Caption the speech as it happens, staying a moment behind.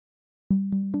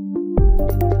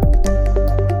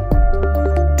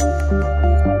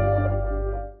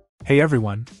Hey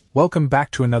everyone, welcome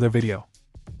back to another video.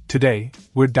 Today,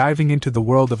 we're diving into the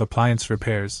world of appliance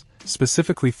repairs,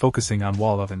 specifically focusing on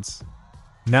wall ovens.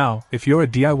 Now, if you're a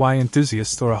DIY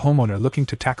enthusiast or a homeowner looking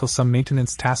to tackle some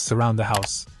maintenance tasks around the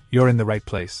house, you're in the right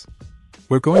place.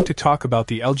 We're going to talk about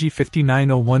the LG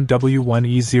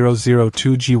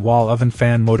 5901W1E002G wall oven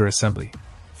fan motor assembly.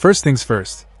 First things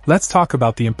first, let's talk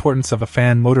about the importance of a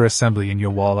fan motor assembly in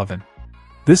your wall oven.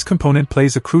 This component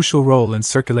plays a crucial role in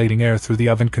circulating air through the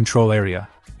oven control area,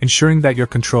 ensuring that your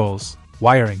controls,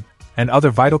 wiring, and other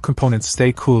vital components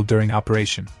stay cool during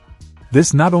operation.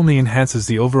 This not only enhances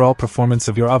the overall performance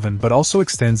of your oven but also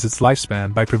extends its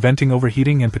lifespan by preventing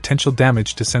overheating and potential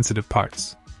damage to sensitive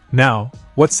parts. Now,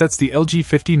 what sets the LG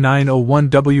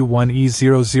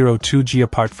 5901W1E002G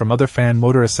apart from other fan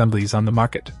motor assemblies on the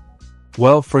market?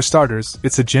 Well, for starters,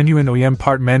 it's a genuine OEM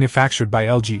part manufactured by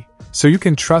LG, so you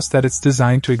can trust that it's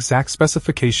designed to exact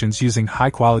specifications using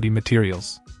high-quality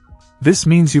materials. This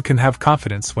means you can have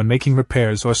confidence when making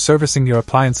repairs or servicing your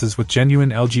appliances with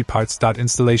genuine LG parts.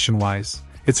 Installation-wise,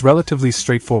 it's relatively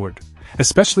straightforward,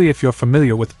 especially if you're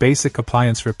familiar with basic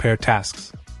appliance repair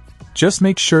tasks. Just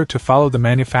make sure to follow the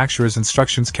manufacturer's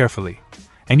instructions carefully,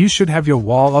 and you should have your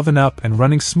wall oven up and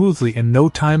running smoothly in no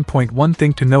time. One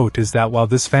thing to note is that while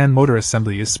this fan motor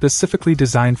assembly is specifically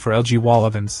designed for LG wall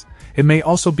ovens, it may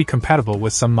also be compatible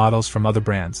with some models from other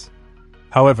brands.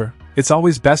 However, it's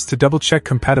always best to double-check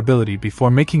compatibility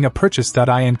before making a purchase.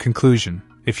 In conclusion,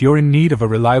 if you're in need of a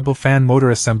reliable fan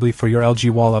motor assembly for your LG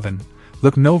wall oven,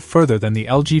 look no further than the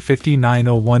LG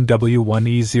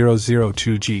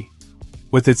 5901W1E002G.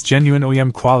 With its genuine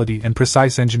OEM quality and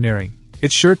precise engineering,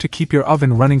 it's sure to keep your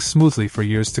oven running smoothly for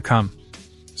years to come.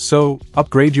 So,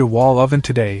 upgrade your wall oven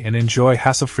today and enjoy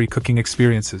hassle-free cooking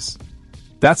experiences.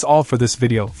 That's all for this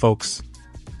video, folks.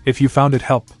 If you found it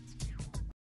helpful,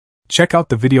 check out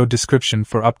the video description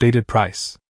for updated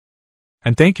price.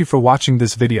 And thank you for watching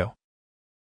this video.